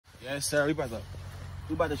Yes, sir. We about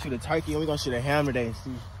to shoot a turkey and we're gonna shoot a ham today and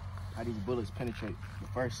see how these bullets penetrate. But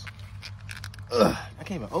first, I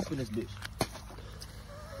can't even open this bitch.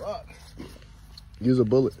 Fuck. Use a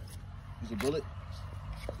bullet. Use a bullet?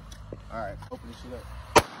 Alright, open this shit up.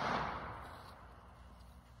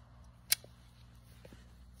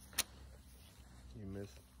 You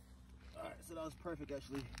missed. Alright, so that was perfect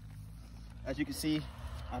actually. As you can see,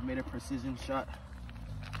 I made a precision shot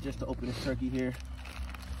just to open this turkey here.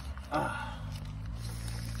 Oh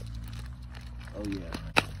yeah.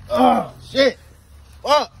 Oh shit!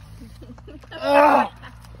 Fuck! As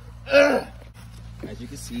you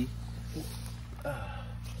can see,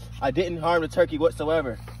 I didn't harm the turkey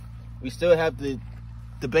whatsoever. We still have the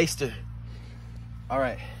baster. All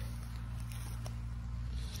right.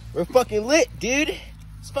 We're fucking lit, dude.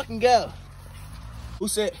 Let's fucking go. Who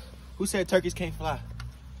said turkeys can't fly?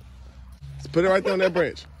 Let's put it right there on that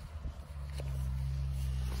branch.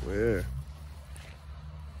 Yeah.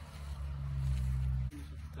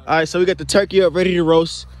 All right, so we got the turkey up ready to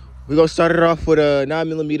roast. We're gonna start it off with a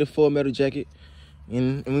 9mm full metal jacket.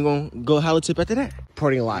 And we're gonna go hollow tip after that.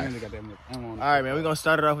 Parting live. All right, man, we're gonna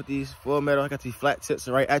start it off with these full metal. I got these flat tips,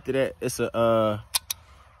 and right after that, it's a,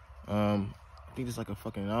 I think it's like a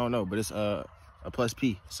fucking, I don't know, but it's a plus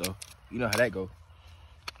P. So, you know how that go.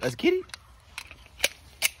 Let's get it.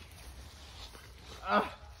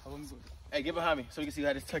 Hey, get behind me so we can see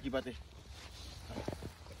how this turkey about to.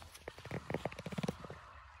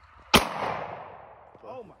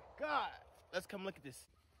 Oh my God. Let's come look at this.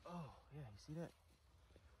 Oh, yeah, you see that?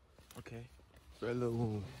 Okay. Red little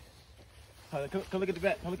wound. Come look at the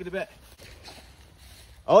back. Come look at the back.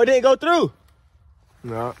 Oh, it didn't go through.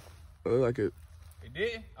 Nah, it look like it. It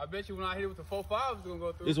didn't. I bet you when I hit it with the 4.5, it's gonna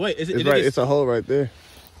go through. Just wait. It's right. It's a hole right there.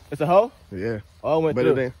 It's a hole? Yeah. Oh, it went but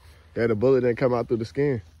through. It didn't. Yeah, the bullet didn't come out through the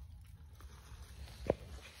skin.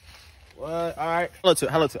 What? All right. Hello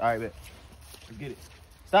to. All right, bet. Let's get it.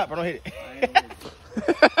 Stop, bro. Don't hit it.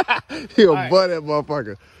 He'll butt that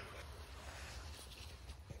motherfucker.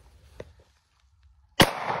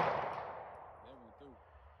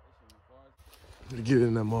 Get it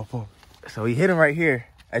in that motherfucker. So we hit him right here.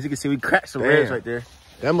 As you can see, we cracked some ribs right there.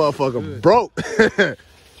 That motherfucker broke. Right,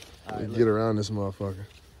 get around this motherfucker.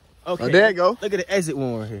 Okay. Oh, there you go. Look at the exit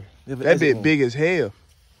one right here. That bit big as hell.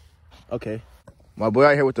 Okay. My boy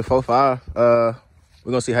out here with the 4.5. We're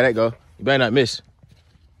gonna see how that go. You better not miss.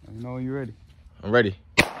 Let me know when you're ready. I'm ready.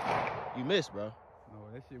 You missed, bro. No,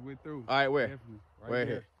 that shit went through. All right, where? Definitely. Right where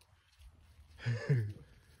there. Here?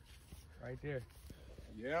 Right there.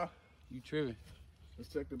 Yeah. You tripping.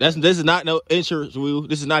 Let's check the This is not no entrance room.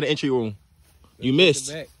 This is not an entry room. You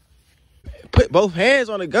missed. Back. Put both hands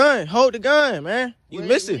on the gun. Hold the gun, man. You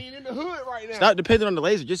missing. We ain't in the hood right now. Stop depending on the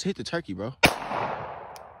laser. Just hit the turkey, bro.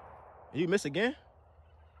 You miss again?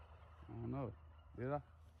 I don't know. Did I?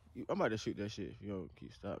 I'm about to shoot that shit if you don't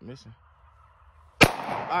stop missing.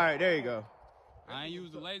 All right, there you go. I ain't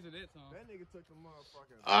used the laser that time. That nigga took the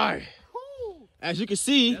motherfucker. All right. As you can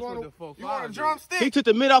see, That's what the 4.5 You want a did. drumstick? he took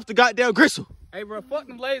the mid off the goddamn gristle. Hey, bro, fuck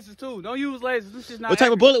them lasers, too. Don't use lasers. This shit's not What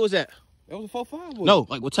type of bullet was that? That was a 4.5 bullet. No,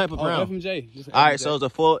 like what type of round? FMJ. Just an All right, FMJ. so it's a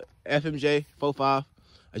full FMJ 4.5.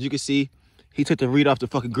 As you can see, he took the read off the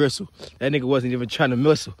fucking gristle. That nigga wasn't even trying to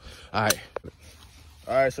missile. All right.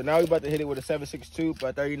 All right, so now we about to hit it with a 7.62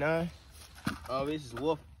 by 39. This is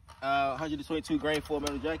Wolf 122 grain full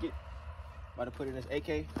metal jacket. About to put in this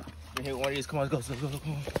AK. Then hit one of these. Come on, let's go.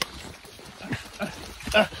 Come on.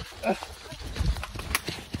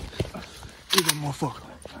 Get that motherfucker.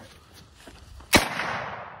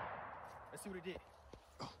 Let's see what it did.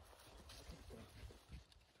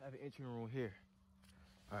 I have an entry room here.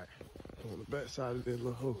 All right. On the back side of that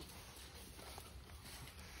little hole.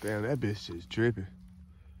 Damn, that bitch just dripping.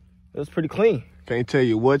 It was pretty clean. Can't tell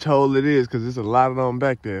you which hole it is because there's a lot of them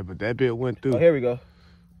back there, but that bit went through. Oh, here we go.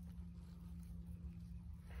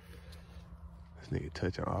 This nigga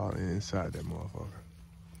touching all inside that motherfucker. All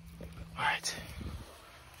right.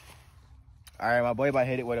 All right, my boy about to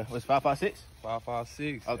hit it with a, what's 5.56?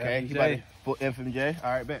 5.56. Okay, he about to put FMJ.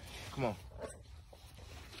 All right, bet. Come on.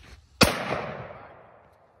 The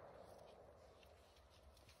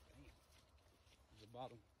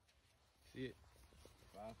bottom. See it.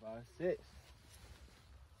 5.56.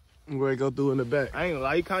 Where it go through in the back? I ain't gonna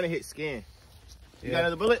lie, you kind of hit skin. You Yeah. got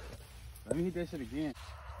another bullet? Let me hit that shit again.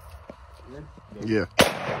 Yeah. Hit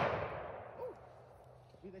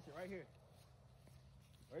that shit right here.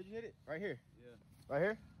 Where'd you hit it? Right here. Yeah. Right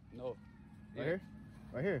here? No. Right here?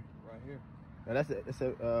 Right here. Right here. No, that's it. It's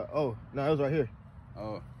a, oh, no, it was right here.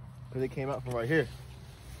 Oh. Because it came out from right here.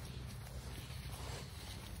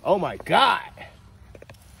 Oh my God.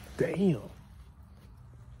 Damn.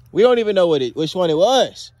 We don't even know which one it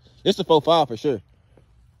was. It's the 4.5 for sure.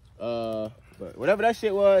 But whatever that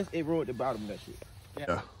shit was, it ruined the bottom of that shit.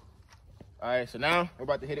 Yeah. All right, so now we're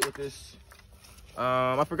about to hit it with this.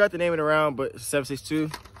 I forgot the name of the round, but it's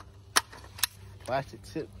 7.62. Plastic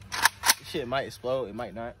tip. This shit might explode. It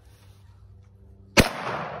might not.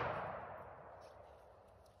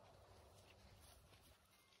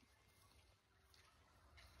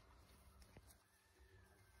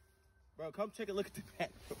 Bro, come take a look at the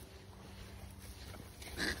back.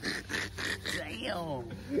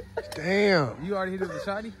 Damn. You already hit it with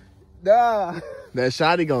the shotty? Nah. That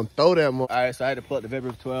shotty gonna throw that more. All right, so I had to pull up the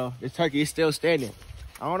Vibra 12. This turkey is still standing.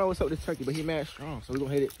 I don't know what's up with this turkey, but he mad strong. So we're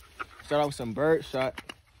gonna hit it. Start off with some bird shot.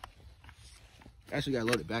 Actually got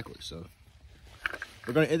loaded backwards, so.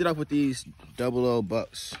 We're gonna end it off with these 00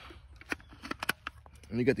 bucks.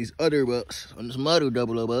 And we got these other bucks on this model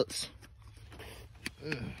 00 bucks.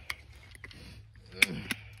 And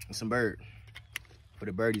some bird. For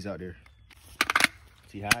the birdies out there.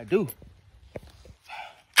 See how I do.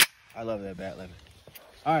 I love that bat leather.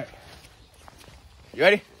 All right. You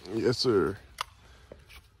ready? Yes, sir.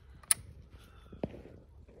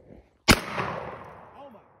 Oh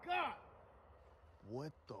my God.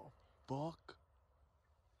 What the fuck?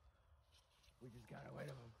 We just got away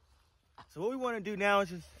from him. So what we want to do now is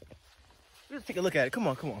just take a look at it. Come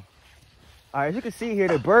on, come on. All right, as you can see here,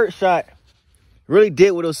 the bird shot really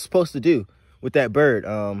did what it was supposed to do with that bird.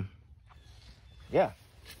 Yeah.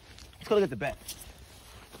 Let's go look at the bat.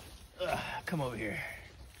 Come over here.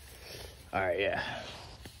 All right, yeah.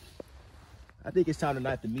 I think it's time to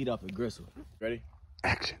knock the meat off the gristle. Ready?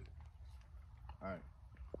 Action. All right.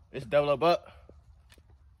 This 00 buck.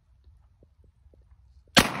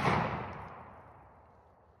 Got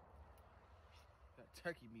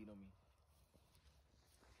turkey meat on me.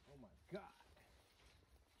 Oh my God.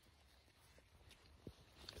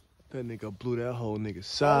 That nigga blew that whole nigga Oh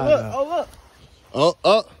side look, out. oh look.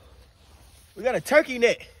 Oh. We got a turkey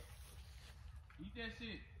neck. Eat that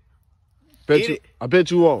shit. Eat it. I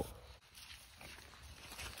bet you won't.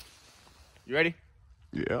 You ready?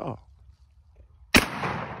 Yeah. All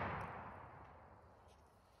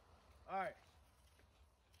right.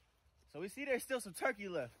 So we see there's still some turkey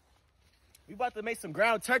left. We about to make some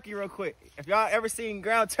ground turkey real quick. If y'all ever seen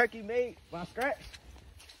ground turkey made by scratch,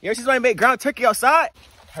 you ever seen somebody make ground turkey outside?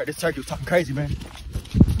 I heard this turkey was talking crazy, man.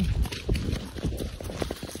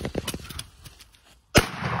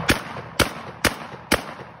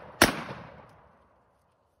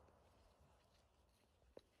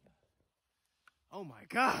 Oh my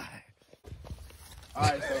God. All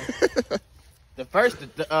right, so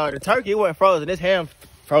the turkey wasn't frozen. This ham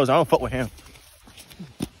frozen. I don't fuck with ham.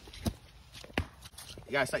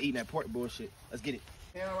 You gotta start eating that pork bullshit. Let's get it.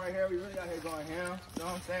 Ham right here. We really out here going ham. You know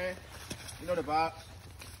what I'm saying? You know the vibe.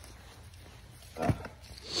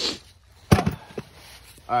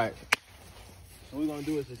 All right. So what we're gonna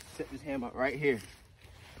do is just set this ham up right here.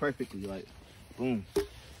 Perfectly, like, boom.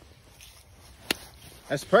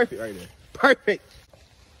 That's perfect right there. Perfect.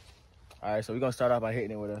 All right, so we're gonna start off by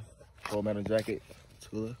hitting it with a full metal jacket.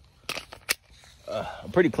 Tula.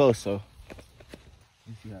 I'm pretty close, so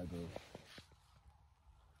let's see how it goes.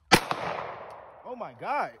 Oh my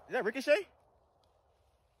God, is that ricochet?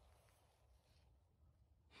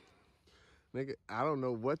 Nigga, I don't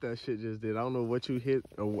know what that shit just did. I don't know what you hit.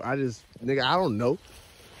 Nigga, I don't know.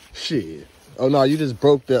 Shit. Oh no, you just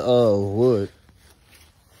broke the wood.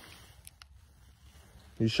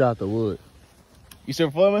 You shot the wood. You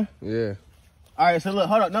still filming? Yeah. All right, so look,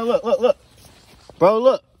 hold up. No, look. Bro,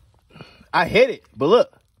 look. I hit it, but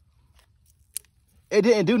look. It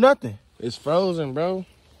didn't do nothing. It's frozen, bro.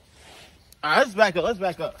 All right, let's back up.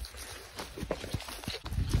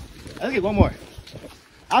 Let's get one more.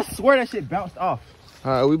 I swear that shit bounced off.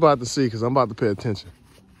 All right, we about to see because I'm about to pay attention.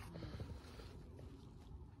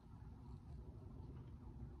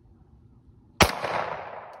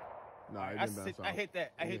 Nah, it didn't bounce off. I hit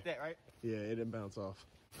that. I hit that, right? Yeah, it didn't bounce off.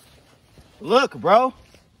 Look, bro.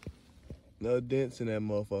 No dents in that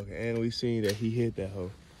motherfucker. And we seen that he hit that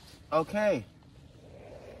hoe. Okay.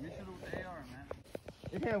 You should with the AR, man.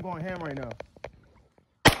 This ham going ham right now.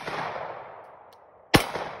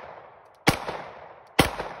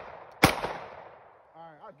 All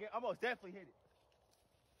right, I almost definitely hit it.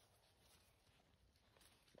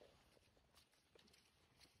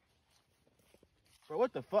 Bro,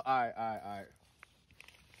 what the fuck? All right.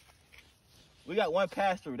 We got one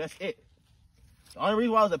pass through. That's it. The only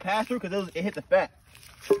reason why it was a pass through because it hit the fat.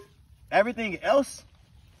 Everything else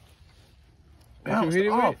bounced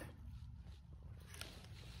off.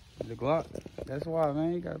 The Glock. That's why,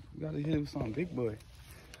 man. You gotta hit it with something big boy.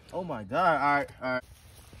 Oh my God. All right.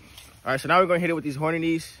 All right, so now we're gonna hit it with these horny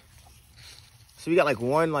knees. So we got like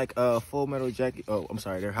one like full metal jacket. Oh, I'm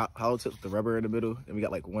sorry, they're hollow tips with the rubber in the middle. And we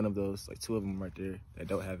got like one of those, like two of them right there that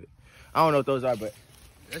don't have it. I don't know what those are, but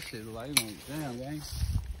That shit look like it's gonna jam, gang.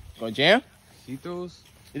 gonna jam? See-throughs?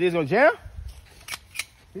 It is gonna jam?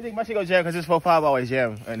 You think my shit gonna jam because this 4.5 always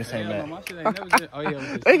jam in the same Hell no, man? my shit ain't never jam. Oh, yeah. it was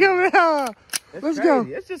just- Hey, come here. Let's go.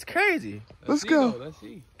 It's just crazy. Let's see, go. though, Let's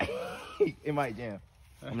see. It might jam.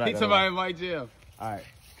 I'm not Think gonna somebody might jam. All right.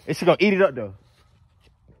 It's just gonna eat it up though.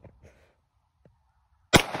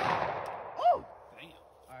 Oh! Damn.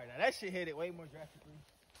 All right, now that shit hit it way more drastically.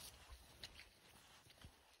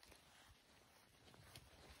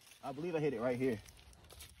 I believe I hit it right here.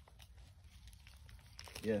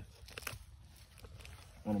 Yeah.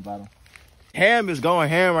 On the bottom. Ham is going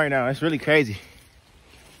ham right now. It's really crazy.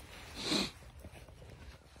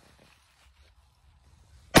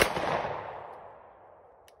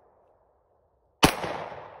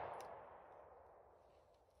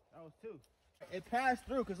 That was two. It passed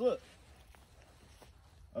through, cause look.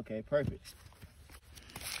 Okay, perfect.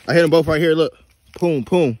 I hit them both right here, look. Boom,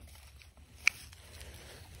 boom.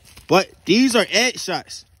 But these are edge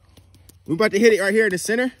shots. We're about to hit it right here in the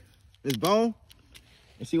center, this bone,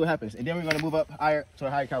 and see what happens. And then we're gonna move up higher to a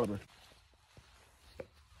higher caliber.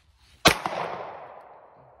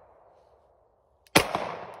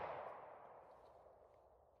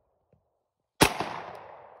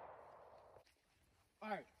 All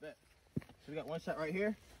right, bet. So we got one shot right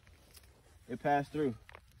here. It passed through.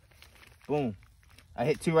 Boom. I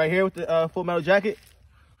hit two right here with the full metal jacket.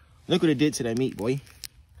 Look what it did to that meat, boy.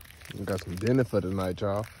 We got some dinner for tonight,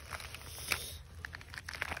 y'all.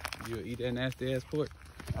 You eat that nasty ass pork?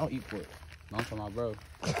 I don't eat pork. No, I'm talking about bro.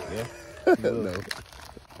 Yeah. No.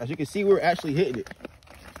 As you can see, we're actually hitting it.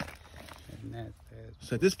 That nasty ass.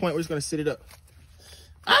 So at this point, we're just gonna sit it up.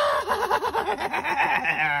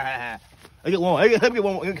 I get one. Let me get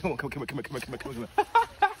one more. Come on. All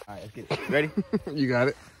right, let's get it. Ready? You got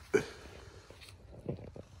it.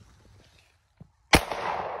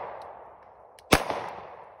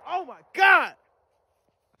 Oh my God!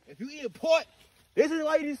 If you eat pork, this is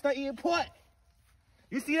why you need to start eating pork.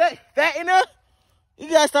 You see that fat in there? You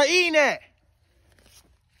gotta start eating that.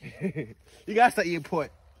 You gotta start eating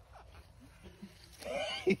pork.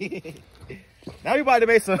 Now we about to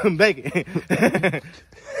make some bacon.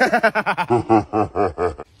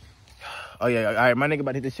 Oh yeah, all right, my nigga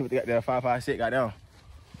about to hit this shit with the goddamn 5.56, goddamn.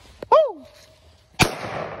 Woo! Get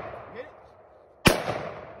it?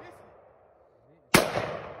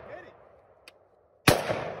 Hit it.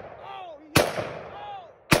 Oh, he hit it.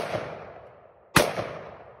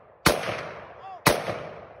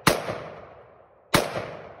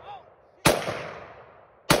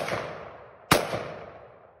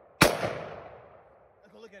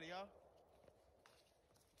 Let's go look at it, y'all.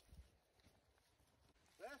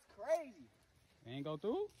 That's crazy. Ain't go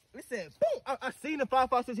through? It said, boom. I seen the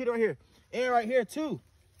 5.56 hit right here. And right here, too.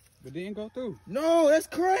 But didn't go through. No, that's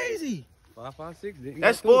crazy. 5.56 didn't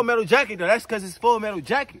That's go through. full metal jacket, though. That's because it's full metal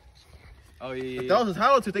jacket. Oh, yeah, If those was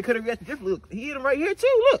hollow tips, they could have reacted differently. Look, he hit him right here,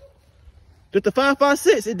 too. Look. With the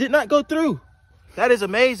 5.56, it did not go through. That is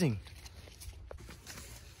amazing.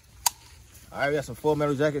 All right, we got some full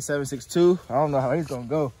metal jacket 7.62. I don't know how he's going to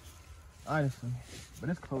go, honestly. But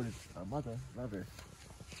it's coated. Mother.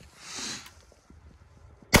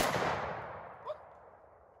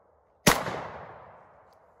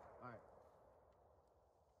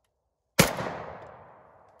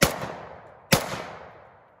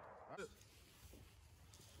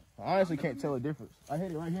 I honestly can't tell a difference. I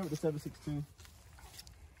hit it right here with the 7.62.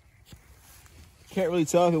 Can't really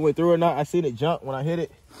tell if it went through or not. I seen it jump when I hit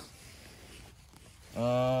it.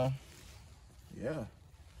 Yeah.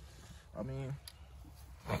 I mean,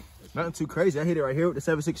 nothing too crazy. I hit it right here with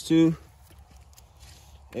the 7.62.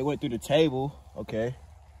 It went through the table. Okay.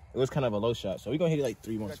 It was kind of a low shot. So we're going to hit it like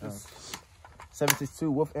 3 more times. 7.62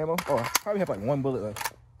 wolf ammo. Oh, I probably have like one bullet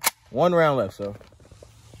left. One round left, so.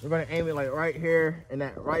 We're gonna aim it like right here in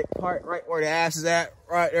that right part, right where the ass is at,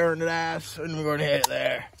 right there in the ass, and we're gonna hit it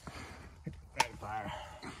there. Rapid fire.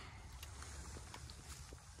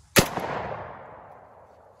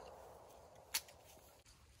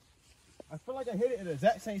 I feel like I hit it in the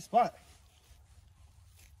exact same spot.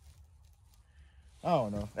 I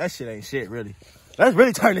don't know. That shit ain't shit, really. Let's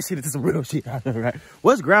really turn this shit into some real shit out there, right?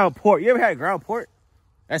 What's ground pork? You ever had ground pork?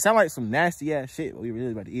 That sound like some nasty ass shit, but we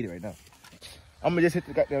really about to eat it right now. I'm gonna just hit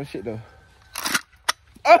the goddamn shit though.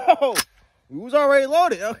 Oh, we was already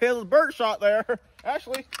loaded. Okay, there's a bird shot there.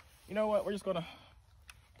 Actually, you know what? We're just gonna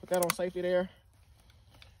put that on safety there.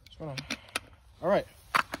 Just gonna. All right.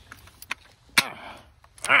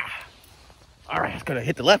 All right, it's gonna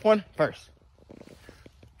hit the left one first.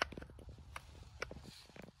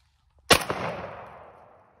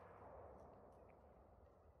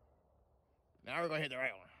 Now we're gonna hit the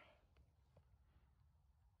right one.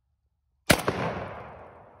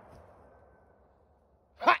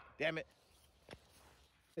 Hot, damn it.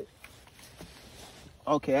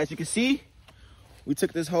 Okay, as you can see, we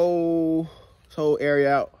took this whole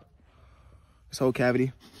area out. This whole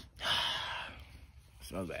cavity.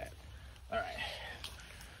 Smells bad. All right.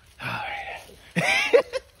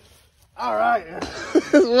 All right.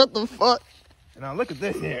 What the fuck? Now look at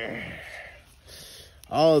this here.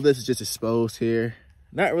 All of this is just exposed here.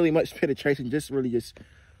 Not really much penetration, just really just,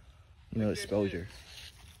 you know, exposure.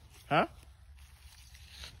 Huh?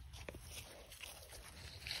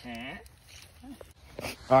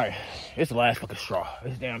 All right, it's the last fucking straw.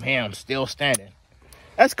 This damn ham's still standing.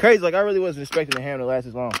 That's crazy. Like, I really wasn't expecting the ham to last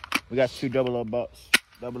as long. We got 2 double up bucks.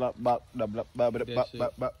 Double up, bop, double up, bop, bop, bop,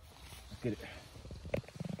 bop, bop. Let's get it.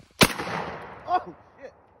 Oh,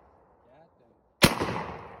 shit.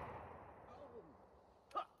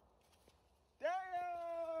 Damn!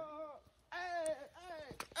 Hey!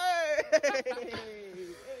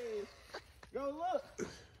 Yo, look.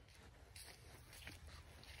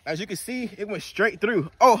 As you can see, it went straight through.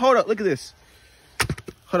 Oh, hold up. Look at this.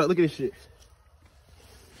 Hold up. Look at this shit.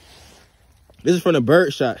 This is from the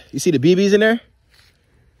bird shot. You see the BBs in there?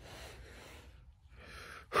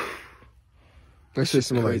 That shit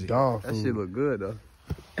smell like dog food. That shit look good though.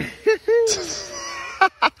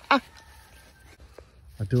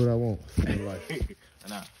 I do what I want in life.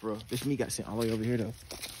 Nah, bro. This meat got sent all the way over here, though.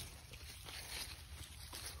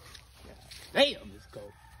 Damn, it's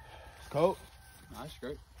cold. It's cold. Nah, it's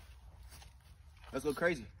great. Let's go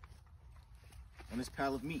crazy on this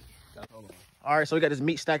pile of meat. All right, so we got this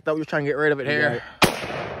meat stacked up. We're trying to get rid of it here.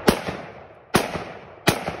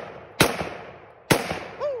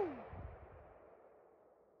 Woo!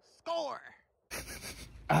 Score!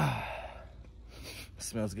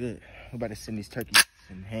 Smells good. We're about to send these turkeys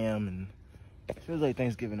and ham, and it feels like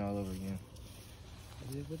Thanksgiving all over again.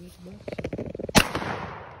 Definitely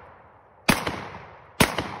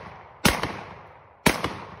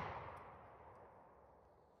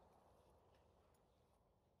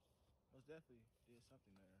did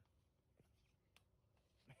something there.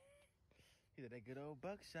 He did that good old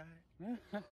buckshot.